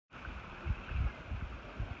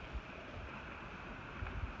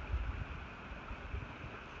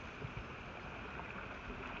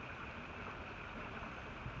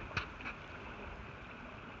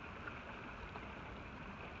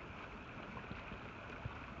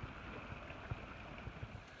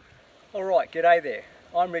Alright, g'day there.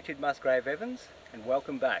 I'm Richard Musgrave-Evans and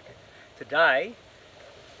welcome back. Today,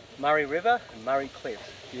 Murray River and Murray Cliffs.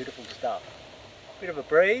 Beautiful stuff. Bit of a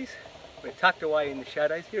breeze. We're tucked away in the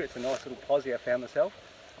shadows here. It's a nice little posse I found myself.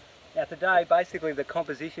 Now today, basically the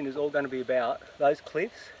composition is all going to be about those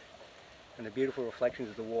cliffs and the beautiful reflections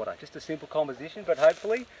of the water. Just a simple composition, but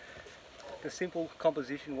hopefully the simple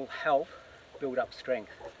composition will help build up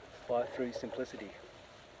strength through simplicity.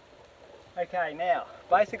 Okay, now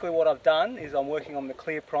basically what I've done is I'm working on the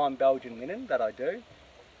clear prime Belgian linen that I do,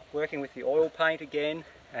 working with the oil paint again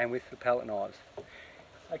and with the palette knives.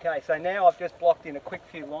 Okay, so now I've just blocked in a quick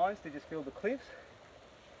few lines to just fill the cliffs,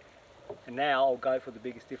 and now I'll go for the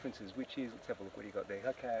biggest differences, which is, let's have a look what you got there.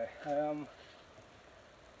 Okay,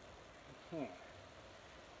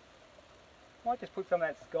 might just put some of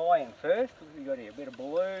that sky in first. What have you got here? A bit of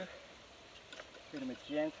blue, a bit of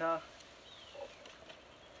magenta,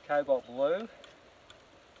 cobalt blue,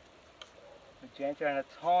 magenta, and a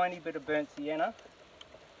tiny bit of burnt sienna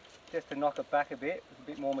just to knock it back a bit with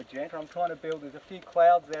a bit more magenta. I'm trying to build, there's a few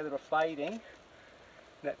clouds there that are fading in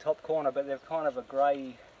that top corner, but they're kind of a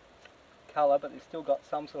grey colour, but they've still got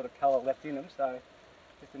some sort of colour left in them, so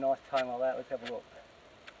just a nice tone like that. Let's have a look.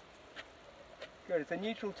 Good, it's a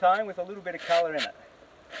neutral tone with a little bit of colour in it.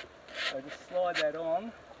 So just slide that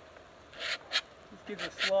on. This gives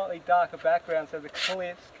a slightly darker background so the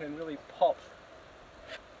cliffs can really pop.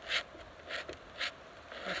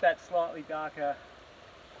 With that slightly darker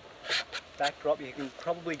backdrop, you can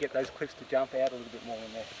probably get those cliffs to jump out a little bit more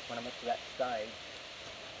when I'm up to that stage.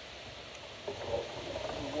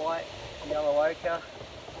 White, yellow ochre,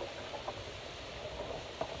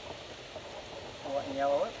 white and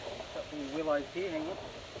yellow it. Got the willows here, hang on.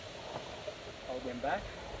 Hold them back.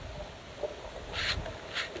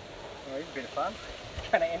 Oh, it's a bit of fun. It's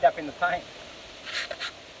going to end up in the paint.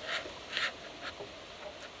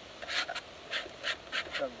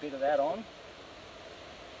 Got a bit of that on.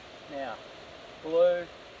 Now, blue. I'm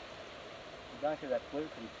going through that blue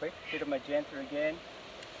pretty quick. Bit of magenta again,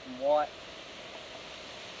 and white.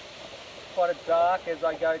 Quite a dark as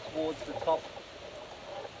I go towards the top.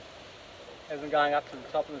 As I'm going up to the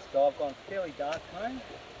top of the sky, I've gone fairly dark tone.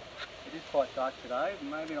 It is quite dark today, but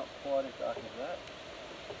maybe not quite as dark as that.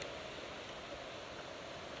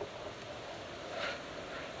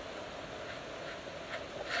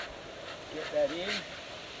 Get that in.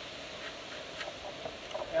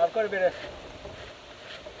 Now I've got a bit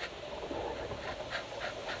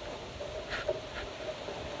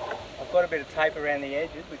of tape around the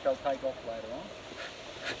edges, which I'll take off later on.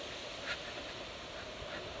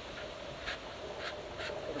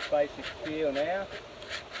 Got a basic feel now.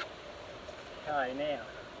 Okay, now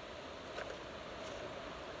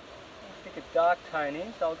I'll stick a dark tone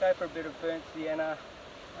in, so I'll go for a bit of burnt sienna,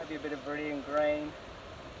 maybe a bit of viridian green,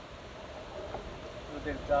 a little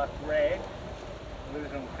bit of dark red,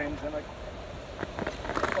 alizarin crimson. I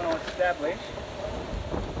just want to establish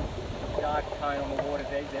a dark tone on the water's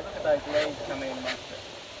edge there. Look at those leaves coming in amongst it.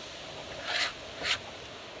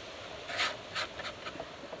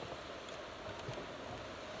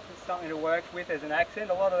 Just something to work with as an accent.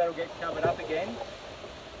 A lot of that will get covered up again.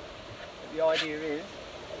 But the idea is,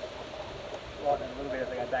 lighten it a little bit as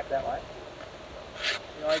I go back that way.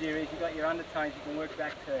 The idea is you've got your undertones you can work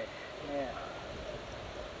back to. Now,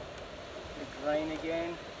 the green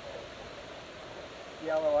again,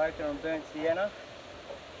 yellow ochre and burnt sienna.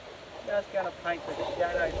 Just going to paint the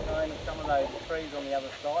shadow tone of some of those trees on the other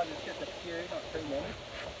side. There's just a few, not too many.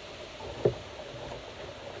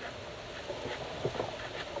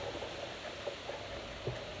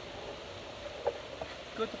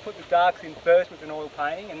 Good to put the darks in first with an oil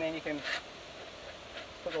painting, and then you can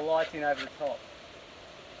put the lights in over the top.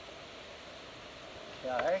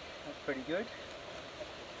 Okay, that's pretty good.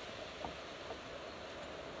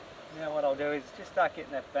 Now what I'll do is just start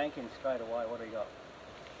getting that bank in straight away. What do you got?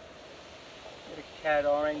 Bit of cad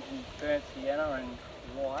orange and burnt sienna and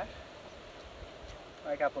white.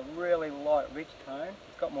 Make up a really light, rich tone.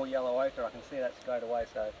 It's got more yellow ochre, I can see that straight away,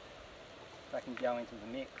 so that can go into the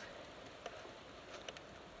mix.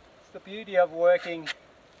 It's the beauty of working,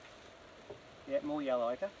 yeah, more yellow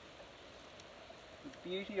ochre. The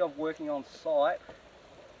beauty of working on site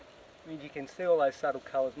means you can see all those subtle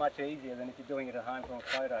colours much easier than if you're doing it at home from a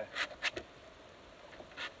photo.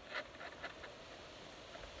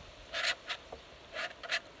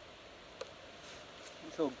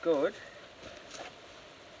 It's all good.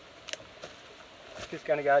 Just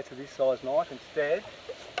going to go to this size knife instead.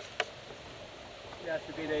 Just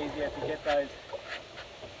a bit easier to get those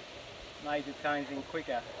major tones in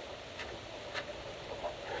quicker.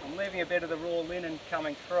 I'm leaving a bit of the raw linen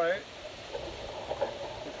coming through.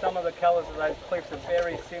 Just some of the colours of those cliffs are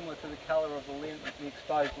very similar to the colour of the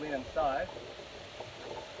exposed linen, so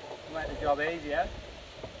to make the job easier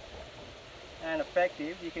and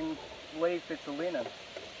effective, you can leave bits of linen.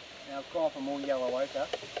 Now I've gone for more yellow ochre. Just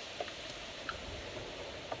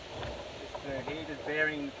through here, just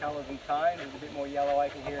varying the colours and tones. There's a bit more yellow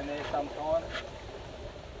ochre here and there sometimes.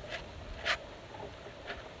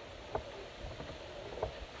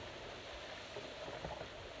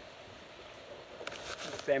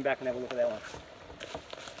 Stand back and have a look at that one.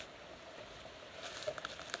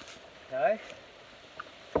 Okay.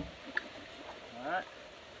 Alright.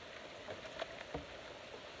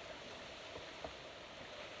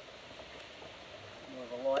 More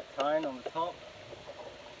of a light tone on the top.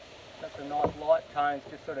 That's a nice light tone,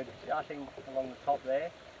 just sort of jutting along the top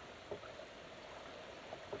there.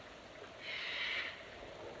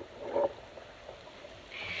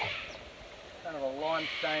 Kind of a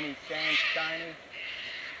limestoney, sandstony.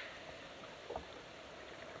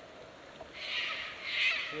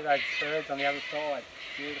 See those birds on the other side,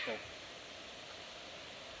 beautiful.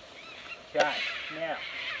 Okay, now,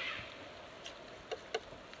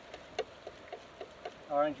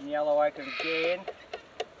 orange and yellow ochre again.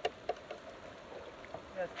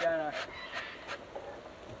 Just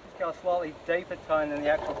go a slightly deeper tone than the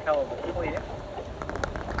actual colour of the cliff.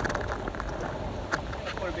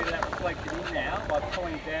 I'm going to put a bit of that reflected in now by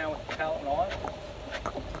pulling down with the palette knife.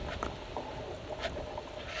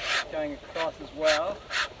 Going across as well.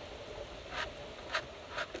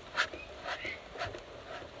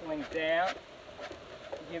 Pulling down to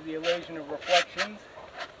give the illusion of reflections.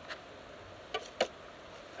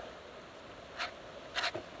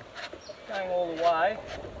 Going all the way.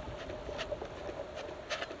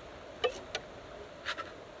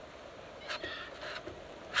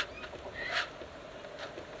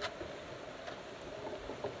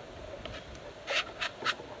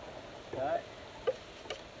 Okay.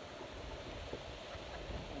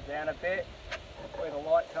 Down a bit, where the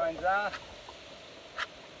light tones are.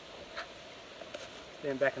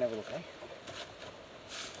 Stand back and have a look, eh?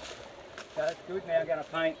 So that's good. Now I'm going to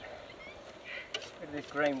paint a bit of this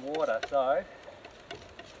green water. So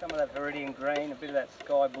some of that viridian green, a bit of that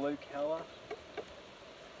sky blue colour,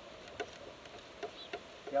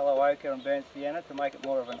 yellow ochre and burnt sienna to make it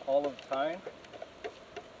more of an olive tone.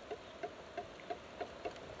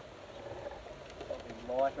 Slightly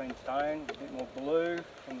lighter in tone, a bit more blue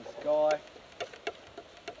from the sky.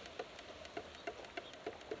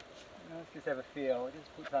 Let's just have a feel. I'll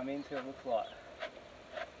just put some in, see what it looks like.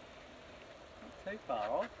 Not too far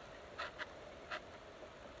off.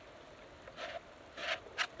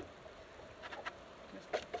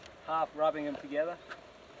 Just half rubbing them together.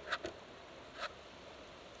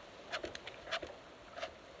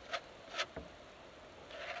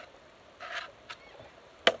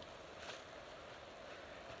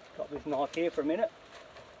 Got this knife here for a minute.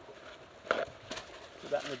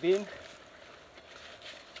 Put that in the bin.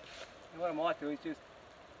 And what I might do is just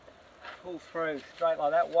pull through straight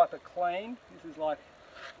like that, wipe it clean. This is like,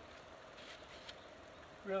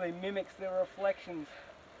 really mimics the reflections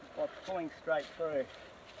just by pulling straight through.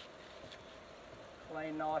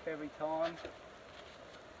 Clean knife every time.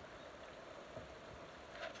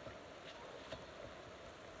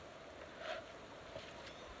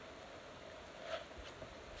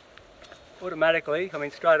 Automatically, I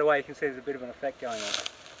mean straight away you can see there's a bit of an effect going on.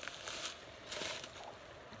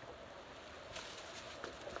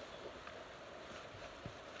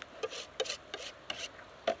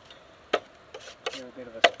 A bit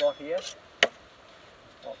of a spot here.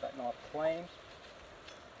 Wipe that knife clean.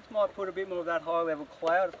 Just might put a bit more of that high level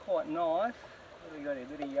cloud. It's quite nice. Really got a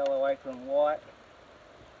bit of yellow ochre and white.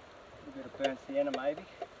 A little bit of burnt sienna maybe.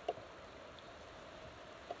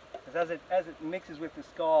 Because as it mixes with the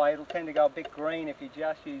sky, it'll tend to go a bit green if you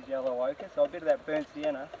just use yellow ochre. So a bit of that burnt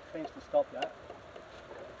sienna seems to stop that.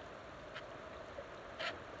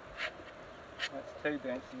 That's two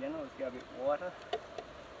burnt sienna. Let's go a bit whiter.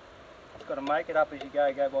 Got to make it up as you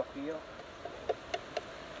go by feel.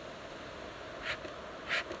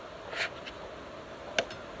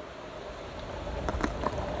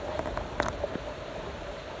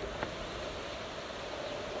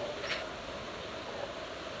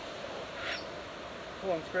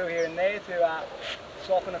 Pulling through here and there to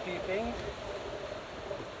soften a few things.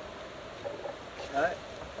 Okay.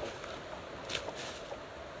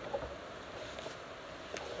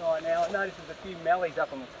 Right, now I notice there's a few mellies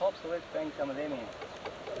up on the top, so let's bang some of them in.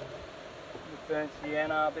 Burnt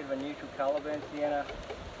sienna, a bit of a neutral colour, burnt sienna,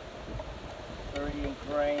 viridian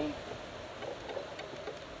green.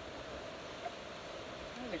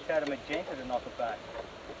 Maybe a shade of magenta to knock it back.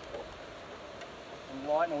 and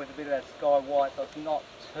lighten it with a bit of that sky white so it's not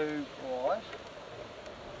too bright.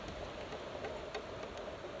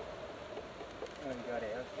 What have we got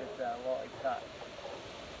here? Let's just lightly touch.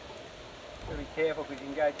 Got to be careful because you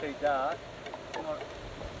can go too dark. It's not a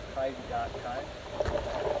crazy dark tone.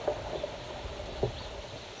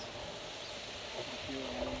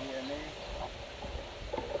 Here and there.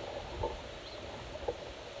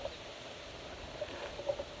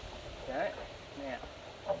 Okay, now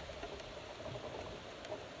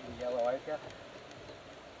yellow ochre,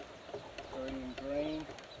 green,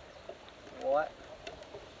 white.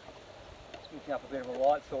 Mixing up a bit of a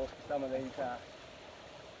light source for some of these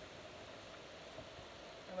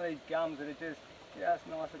gums that are just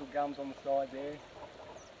nice little gums on the side there. A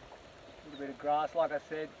little bit of grass, like I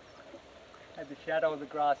said, had the shadow of the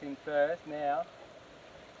grass in first. Now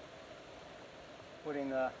put in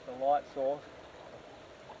the light source.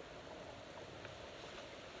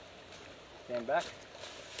 Stand back.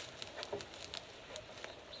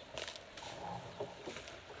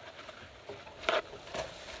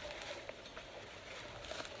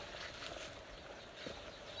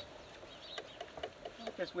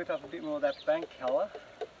 Just whip up a bit more of that bank colour.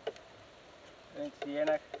 Burnt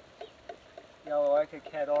sienna, yellow ochre,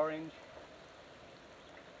 cat orange.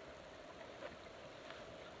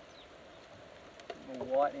 A bit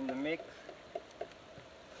more white in the mix.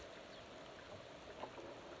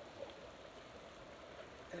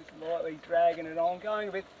 Just lightly dragging it on, going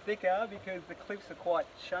a bit thicker because the cliffs are quite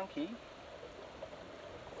chunky.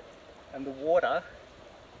 And the water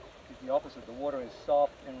is the opposite. The water is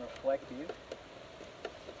soft and reflective.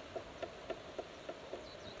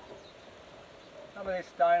 Some of this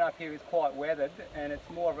stone up here is quite weathered and it's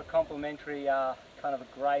more of a complementary kind of a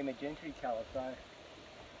grey magenta colour, so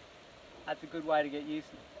that's a good way to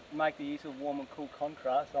make the use of warm and cool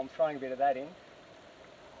contrast. So I'm throwing a bit of that in.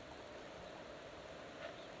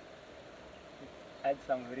 Add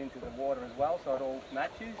some of it into the water as well so it all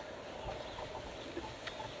matches.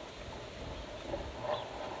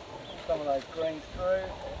 Some of those greens through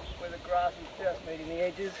where the grass is just meeting the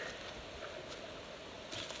edges.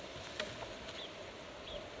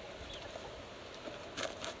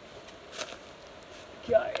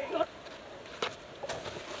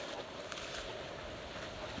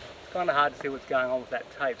 It's kind of hard to see what's going on with that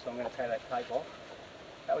tape, so I'm going to take that tape off.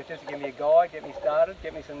 That was just to give me a guide, get me started,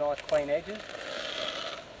 get me some nice clean edges.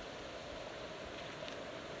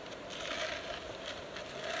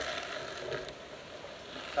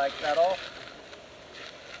 Take that off.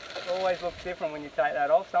 It always looks different when you take that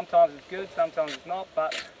off. Sometimes it's good, sometimes it's not,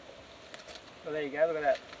 but well, there you go, look at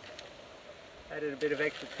that. Added a bit of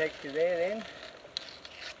extra texture there then.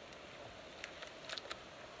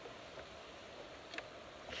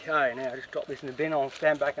 Okay, now just drop this in the bin. I'll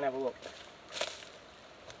stand back and have a look.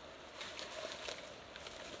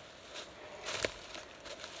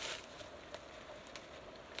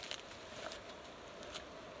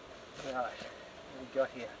 Right, what have we got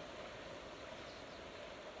here?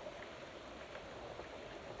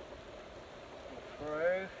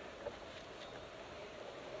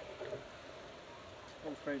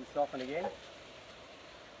 Pull through to soften again.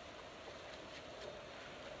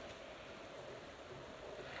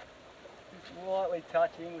 Lightly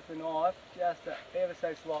touching with the knife, just ever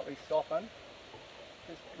so slightly soften.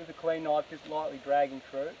 Just with a clean knife, just lightly dragging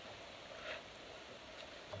through.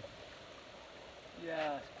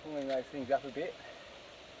 Just pulling those things up a bit.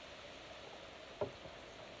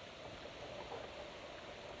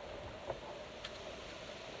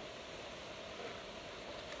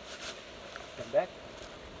 Come back.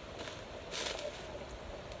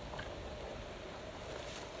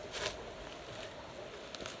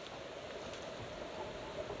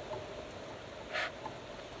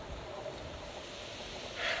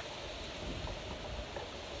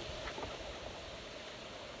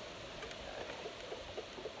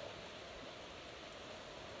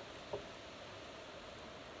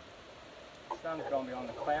 Sun's gone beyond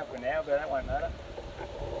the cloud for now, but that won't matter.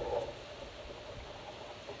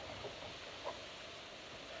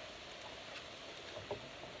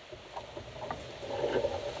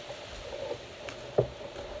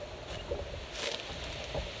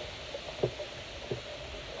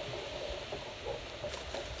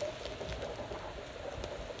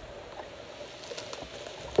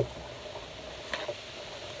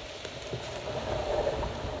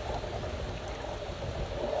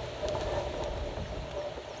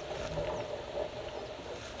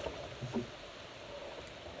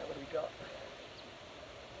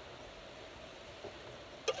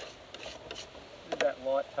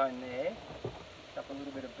 Light tone there, up a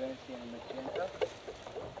little bit of burnt sienna and magenta,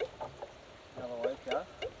 yellow ochre,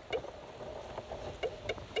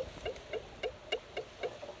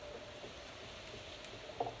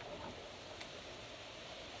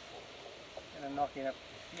 in a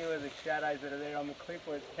few of the shadows that are there on the cliff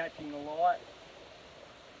where it's catching the light,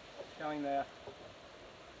 showing the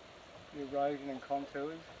erosion and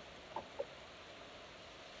contours.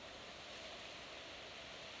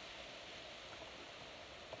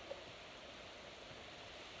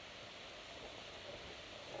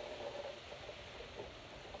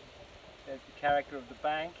 There's the character of the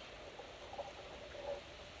bank.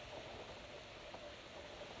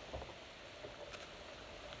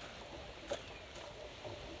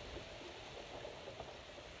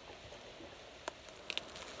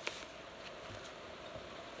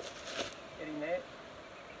 Getting there.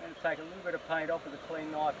 I'm going to take a little bit of paint off with a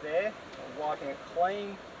clean knife there. I'm wiping it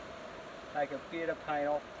clean. Take a bit of paint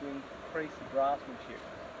off to increase the draftsmanship.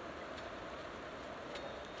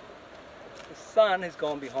 The sun has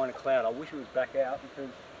gone behind a cloud. I wish it was back out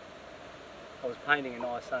because I was painting a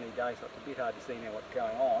nice sunny day, so it's a bit hard to see now what's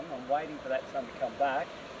going on. I'm waiting for that sun to come back.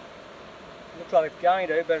 It looks like it's going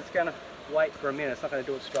to, but it's going to wait for a minute. It's not going to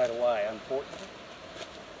do it straight away, unfortunately.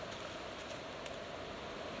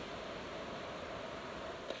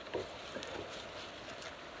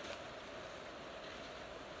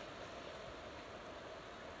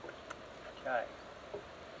 Okay.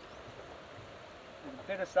 There's a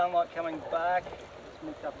bit of sunlight coming back. Just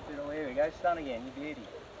mix up a bit of, there we go, sun again, you beauty.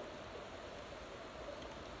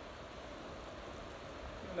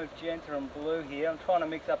 Magenta and blue here. I'm trying to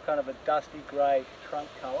mix up kind of a dusty grey trunk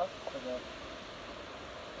colour.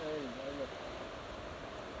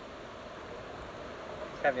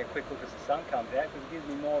 Just having a quick look as the sun comes out because it gives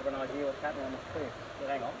me more of an idea what's happening on the cliff. But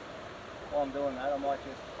hang on, while I'm doing that I might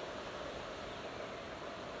just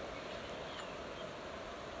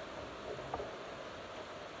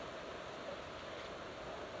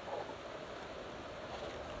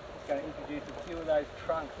going to introduce a few of those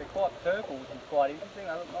trunks. They're quite purple, which is quite interesting.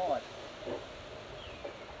 They look nice.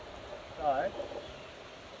 So,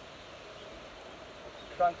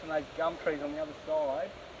 trunks and those gum trees on the other side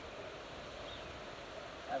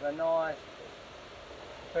have a nice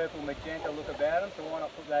purple magenta look about them, so why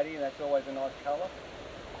not put that in? That's always a nice colour.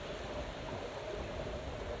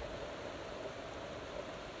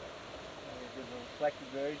 There's a little reflected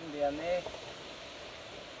version down there.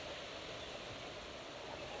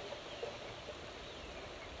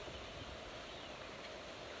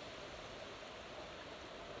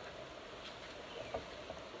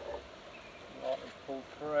 Pull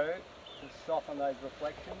through to soften those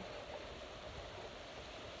reflections.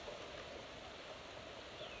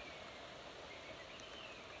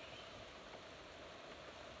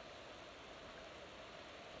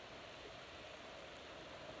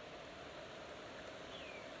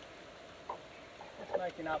 Just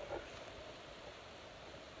making up,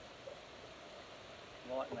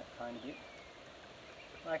 lighten that tone a bit,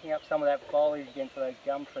 making up some of that foliage again for those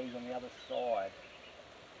gum trees on the other side.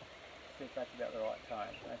 See if that's about the right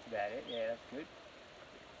tone. That's about it. Yeah, that's good.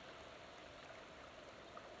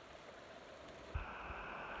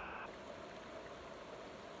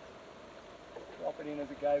 Drop it in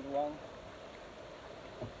as it goes along.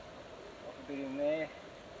 Drop a bit in there.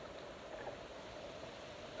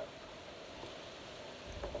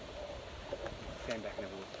 Stand back and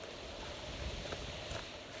have a look.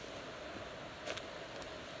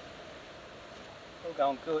 All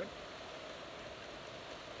going good.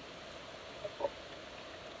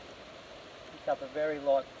 Up a very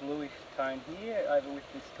light bluish tone here over with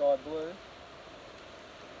this sky blue.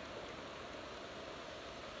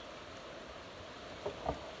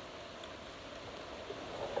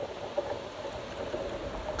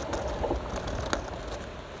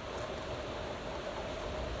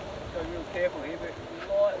 So real careful here, but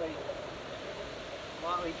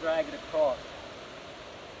lightly drag it across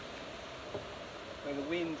where the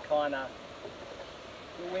wind's coming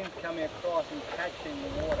across and catching the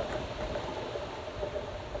water.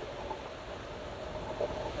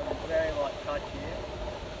 Very light touch here.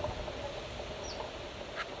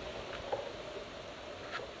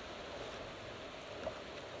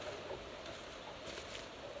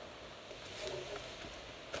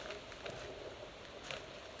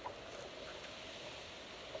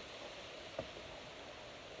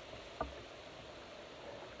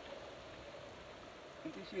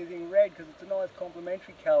 I'm just using red because it's a nice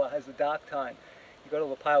complementary colour, has the dark tone. You've got all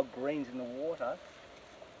the pale greens in the water.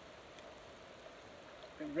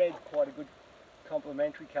 And red's quite a good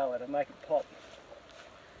complementary colour to make it pop.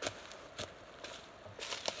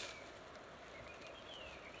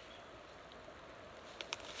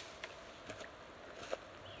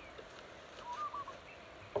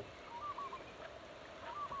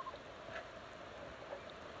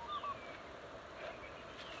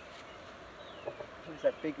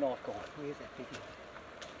 Where's that big knife gone? Where's that big knife?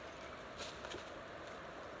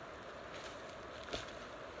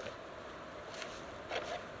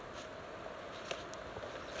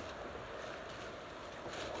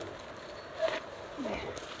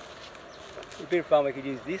 It'd be fun we could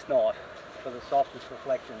use this knife for the softest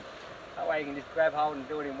reflection. That way you can just grab hold and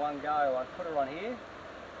do it in one go. Like put her on here,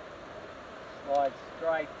 slide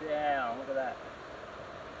straight down, look at that.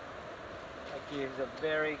 That gives a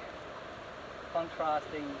very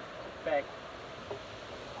contrasting effect.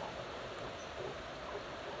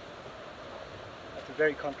 That's a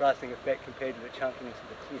very contrasting effect compared to the chunkiness of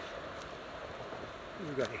the cliff.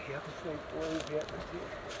 We've got here, I can see blue here, that's it.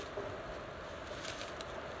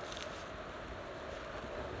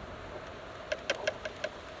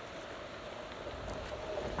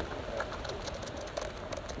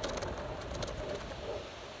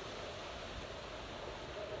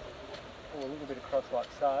 A little bit across like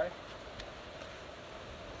so.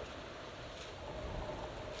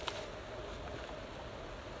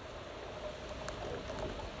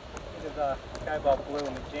 Bit of cobalt blue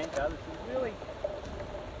and magenta. There's some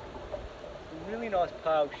really nice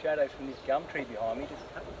pale shadows from this gum tree behind me, just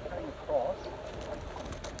cutting across.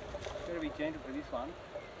 Got to be gentle for this one.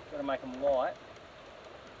 Got to make them light.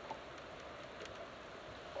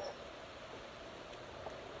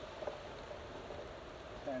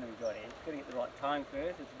 What have we got here? Got to get the right tone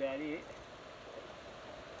first, that's about it.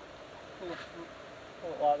 Pull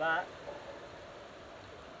it like that.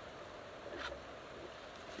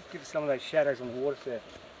 Just give us some of those shadows on the water surface.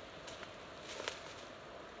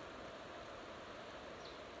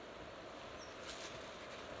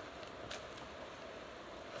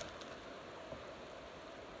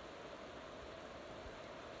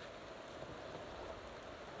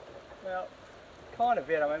 Well, kind of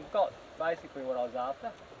it. I mean, we've got basically what I was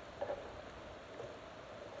after.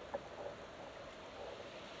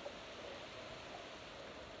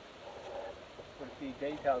 Put a few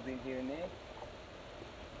details in here and there.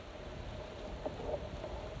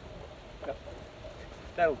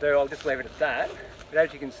 That'll do, I'll just leave it at that. But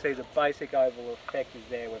as you can see, the basic oval effect is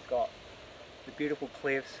there. We've got the beautiful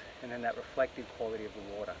cliffs and then that reflective quality of the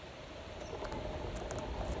water.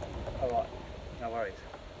 Alright, no worries.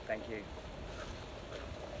 Thank you.